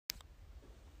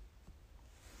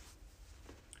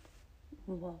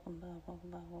Welcome back,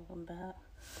 welcome back, welcome back.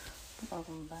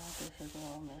 Welcome back. This is your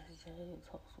girl, Miss J,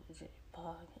 Talks with J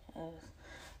podcast.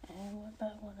 And we're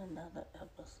back with another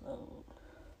episode.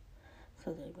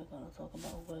 Today we're going to talk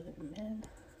about whether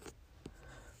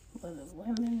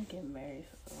women get married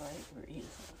for the right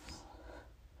reasons.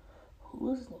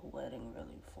 Who is the wedding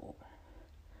really for?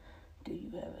 Do you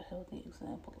have a healthy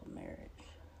example of marriage?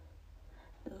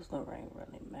 Does the ring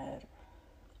really matter?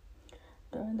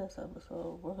 During this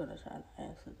episode, we're going to try to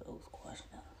answer those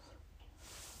questions.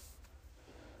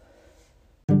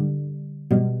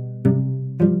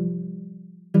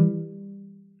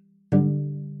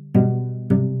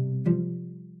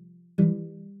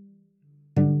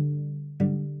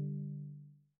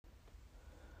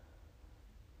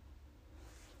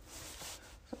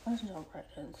 So let's jump right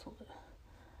into it.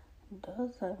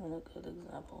 Does having a good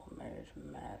example of marriage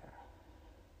matter?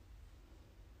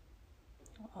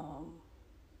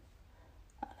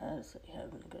 I'd say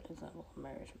having a good example of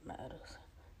marriage matters.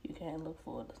 You can't look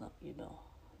forward to something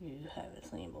you haven't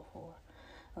seen before.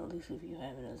 At least if you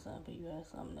have an example, you have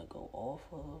something to go off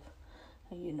of,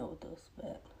 and you know what to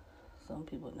expect. Some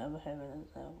people never have an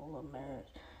example of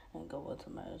marriage and go into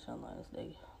marriage unless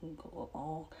they go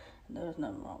along, and there's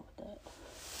nothing wrong with that.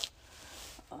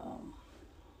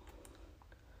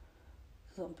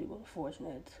 Some people are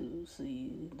fortunate to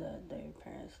see that their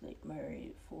parents stayed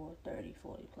married for 30,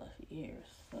 40 plus years,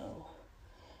 so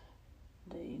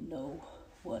they know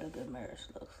what a good marriage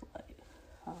looks like.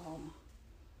 And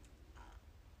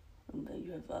then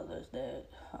you have others that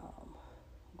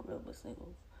grew up with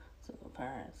single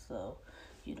parents, so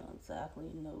you don't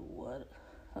exactly know what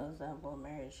an example of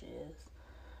marriage is,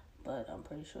 but I'm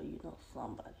pretty sure you know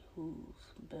somebody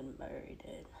who's been married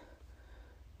and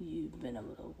you've been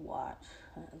able to watch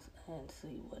and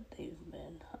see what they've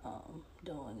been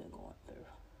doing and going through.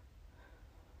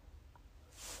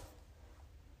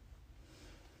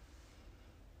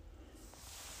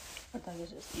 I think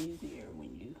it's just easier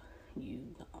when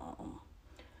you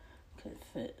can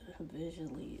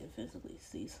visually and physically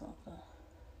see something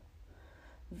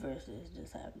versus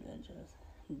just having to just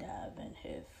dive in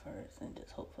head first and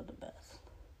just hope for the best.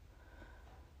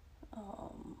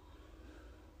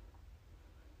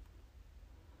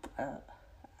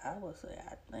 I would say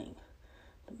I think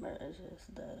the marriages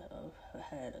that have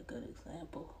had a good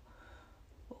example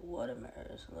of what a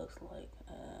marriage looks like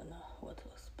and what to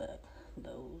expect,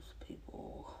 those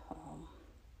people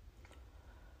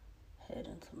head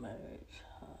into marriage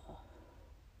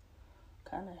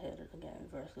kind of headed again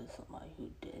versus somebody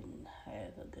who didn't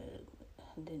have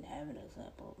an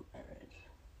example of marriage.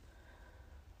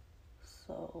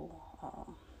 So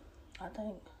I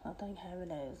think having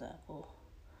that example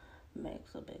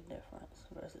makes a big difference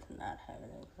versus not having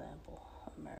an example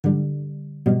of marriage.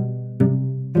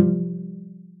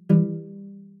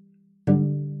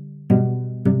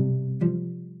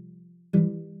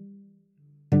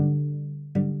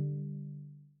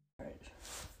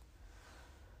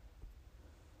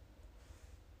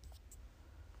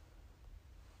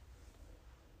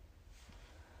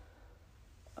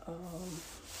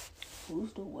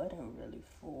 Who's the wedding really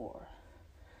for?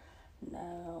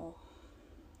 Now,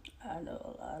 I know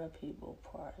a lot of people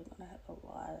probably gonna have a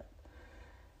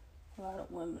lot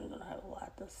of women are gonna have a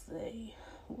lot to say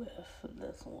with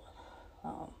this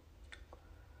one.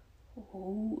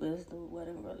 Who is the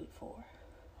wedding really for?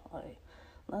 Like,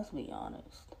 let's be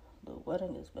honest. The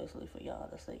wedding is basically for y'all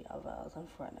to say y'all vows in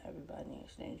front of everybody and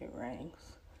exchange your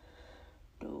rings.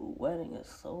 The wedding is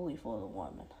solely for the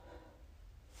woman.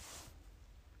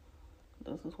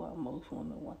 This is why most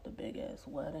women want the big ass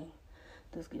wedding.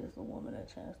 This gives the woman a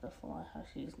chance to find how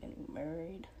she's getting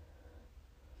married.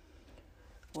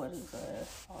 Weddings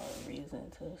are a reason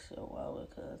to show out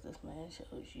because this man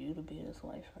chose you to be his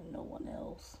wife and no one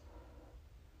else.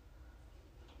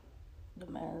 The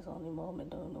man's only moment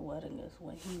during the wedding is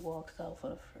when he walks out for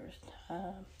the first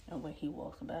time and when he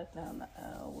walks back down the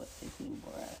aisle with his new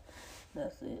bride.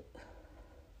 That's it.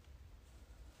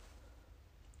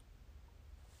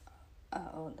 I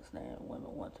understand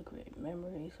women want to create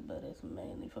memories, but it's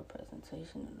mainly for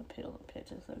presentation and appeal in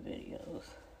pictures and videos.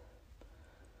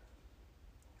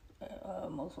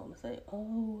 Most women say,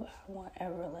 oh, I want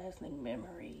everlasting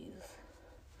memories.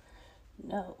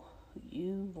 No,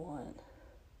 you want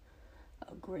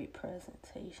a great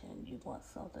presentation. You want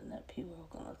something that people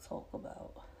are going to talk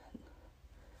about.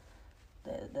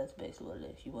 That's basically what it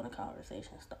is. You want a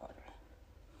conversation starter.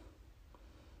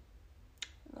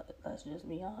 Let's just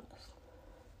be honest.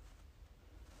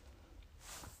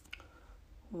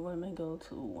 Women go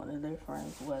to one of their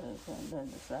friends' weddings and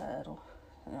then decide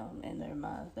in their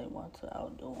minds they want to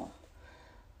outdo them.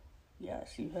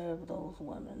 Yes, you have those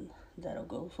women that'll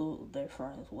go to their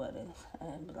friends' weddings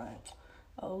and be like,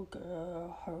 "Oh,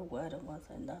 girl, her wedding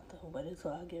wasn't nothing. Wait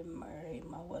until I get married.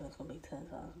 My wedding's gonna be 10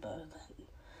 times better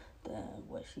than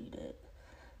what she did."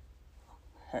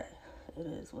 Hey, it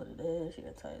is what it is. You're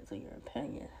entitled to your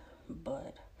opinion,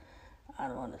 but I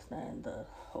don't understand the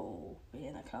whole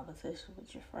being a competition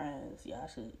with your friends.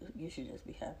 You should just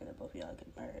be happy that both of y'all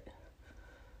get married.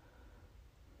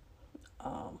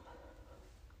 Um,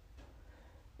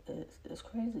 it's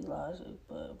crazy logic,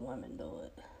 but women do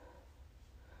it.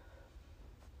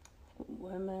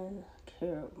 Women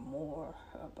care more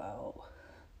about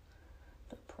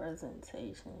the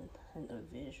presentation and the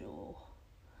visual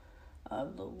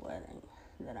of the wedding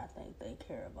than I think they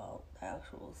care about the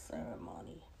actual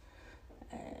ceremony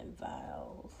and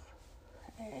vows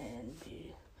and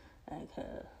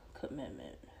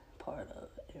commitment part of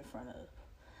in front of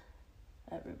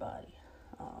everybody.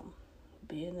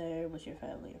 Being there with your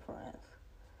family and friends.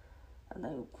 I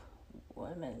think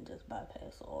women just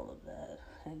bypass all of that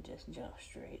and just jump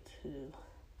straight to,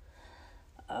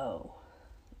 oh,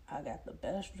 I got the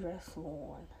best dress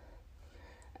on,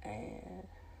 and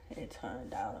it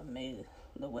turned out amazing.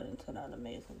 The wedding turned out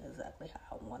amazing, exactly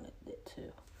how I wanted it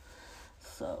to.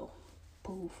 So,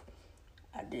 poof,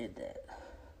 I did that.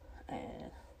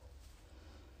 And,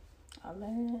 I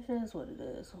mean, it is what it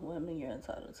is. Women, you're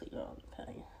entitled to your own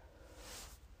opinion.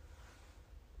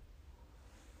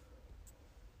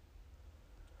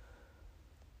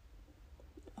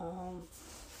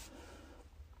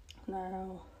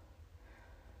 Now,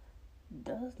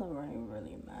 does the ring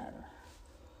really matter?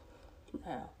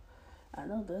 Now, I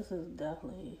know this is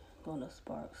definitely going to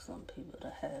spark some people to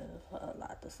have a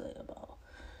lot to say about.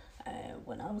 And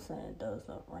when I'm saying, does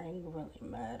the ring really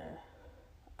matter?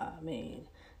 I mean,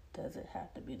 does it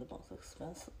have to be the most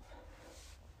expensive?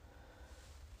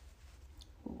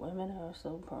 Women are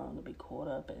so prone to be caught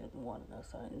up in wanting a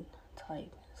certain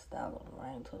type and style of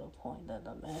ring to the point that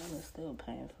the man is still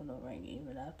paying for the ring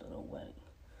even after the wedding.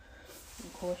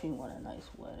 Of course, you want a nice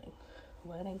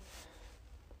wedding,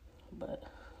 but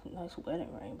nice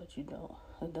wedding ring, but you don't.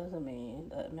 It doesn't mean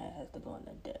that man has to go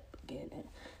into debt getting it.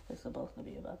 It's supposed to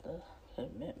be about the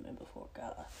commitment before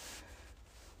God.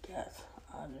 Yes,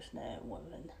 I understand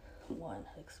women want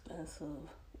expensive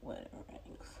wedding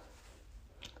rings.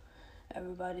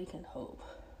 Everybody can hope.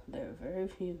 There are very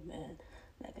few men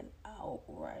that can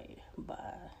outright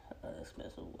buy an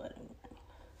expensive wedding ring.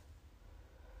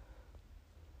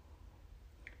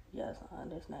 Yes, I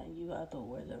understand you have to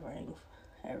wear the ring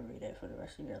every day for the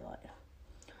rest of your life.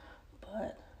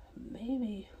 But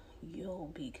maybe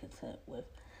you'll be content with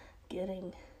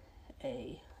getting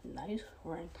a nice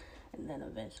ring and then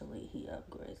eventually he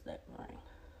upgrades that ring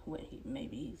when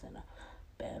he's in a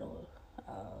bad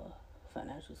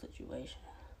financial situation.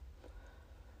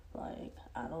 Like,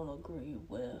 I don't agree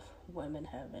with women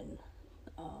having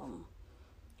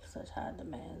such high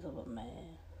demands of a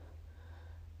man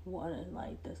wanting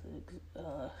like this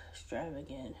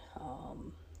extravagant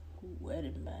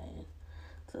wedding band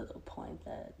to the point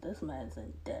that this man's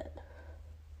in debt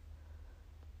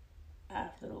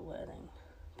after the wedding,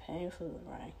 paying for the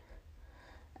ring,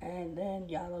 and then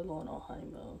y'all are going on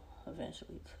honeymoon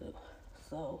eventually too.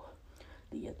 So,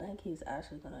 do you think he's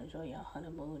actually gonna enjoy your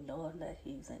honeymoon knowing that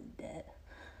he's in debt?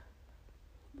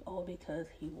 All because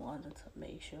he wanted to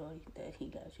make sure that he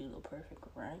got you the perfect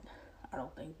ring? I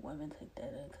don't think women take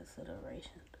that into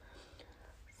consideration.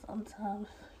 Sometimes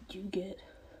you get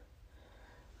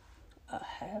a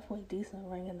halfway decent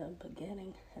ring in the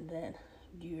beginning, and then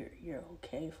you're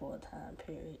okay for a time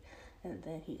period, and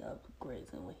then he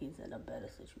upgrades it when he's in a better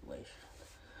situation.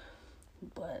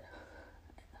 But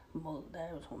most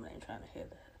average women ain't trying to hear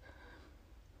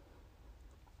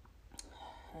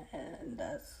that, and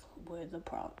that's where the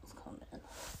problems come in.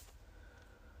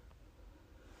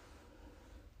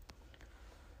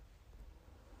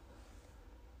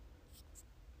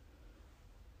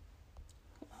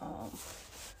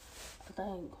 I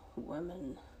think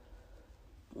women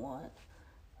want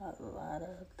a lot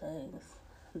of things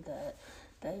that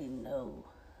they know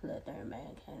that their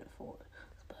man can't afford,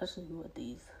 especially with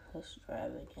these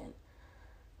extravagant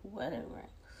wedding rings.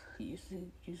 You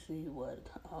see what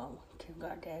Kim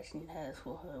Kardashian has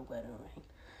for her wedding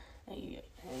ring,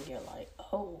 and you're like,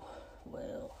 oh,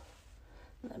 well,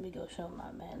 let me go show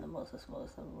my man the most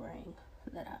expensive ring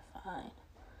that I find.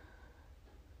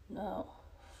 No,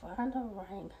 find a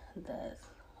ring that's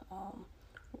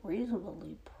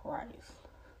reasonably priced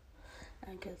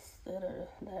and consider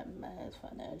that man's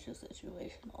financial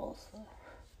situation also.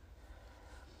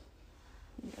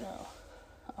 You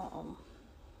know,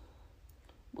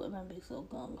 women be so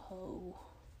gung ho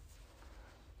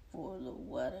for the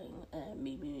wedding and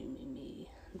me,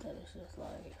 that it's just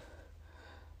like,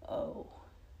 oh,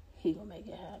 he gonna make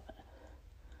it happen.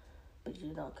 But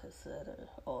you don't consider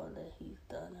all that he's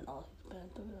done and all he's been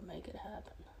through to make it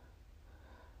happen.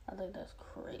 I think that's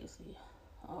crazy.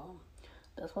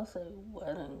 That's why I say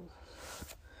weddings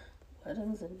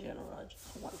in general are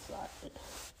just one-sided.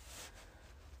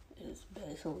 It's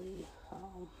basically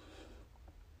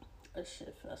a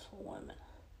shit fest for women.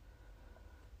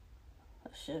 A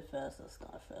shit fest, a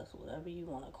stunt fest, whatever you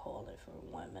want to call it for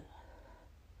women.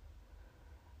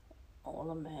 All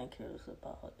a man cares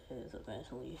about is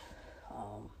eventually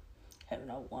having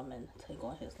a woman take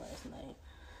on his last name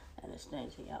and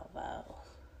exchanging out vows.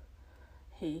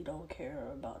 He don't care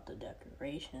about the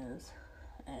decorations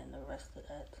and the rest of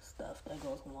that stuff that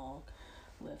goes along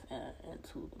with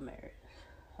into the marriage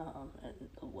and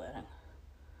the wedding.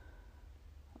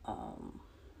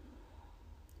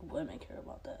 Women care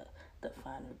about that, the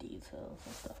finer details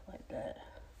and stuff like that.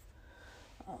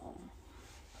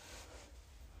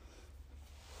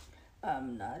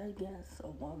 I'm not against a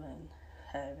woman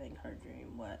having her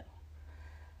dream wedding.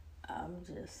 I'm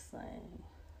just saying,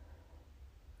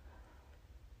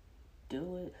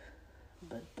 do it,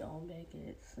 but don't make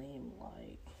it seem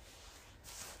like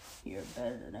you're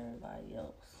better than everybody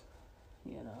else.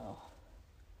 You know,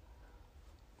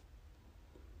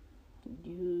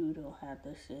 you don't have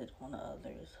to shit on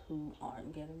others who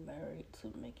aren't getting married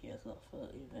to make yourself feel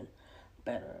even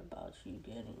better about you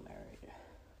getting married.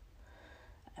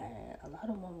 And a lot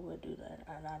of women would do that,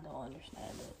 and I don't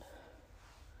understand it.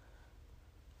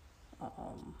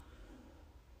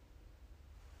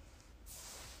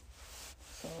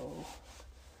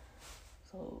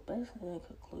 So basically, in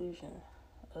conclusion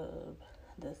of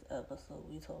this episode,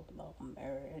 we talked about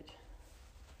marriage.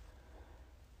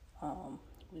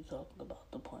 We talked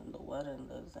about the point of the wedding,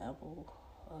 the example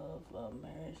of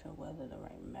marriage and whether the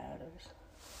ring matters.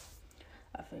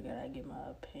 I figured I'd give my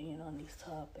opinion on these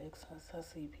topics since I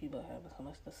see people having so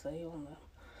much to say on them.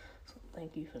 So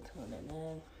thank you for tuning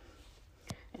in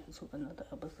into another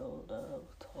episode of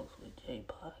Talks with Jay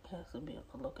podcast, and be on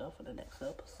the lookout for the next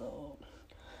episode.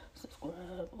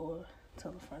 Subscribe or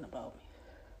tell a friend about me.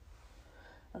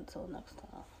 Until next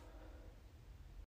time.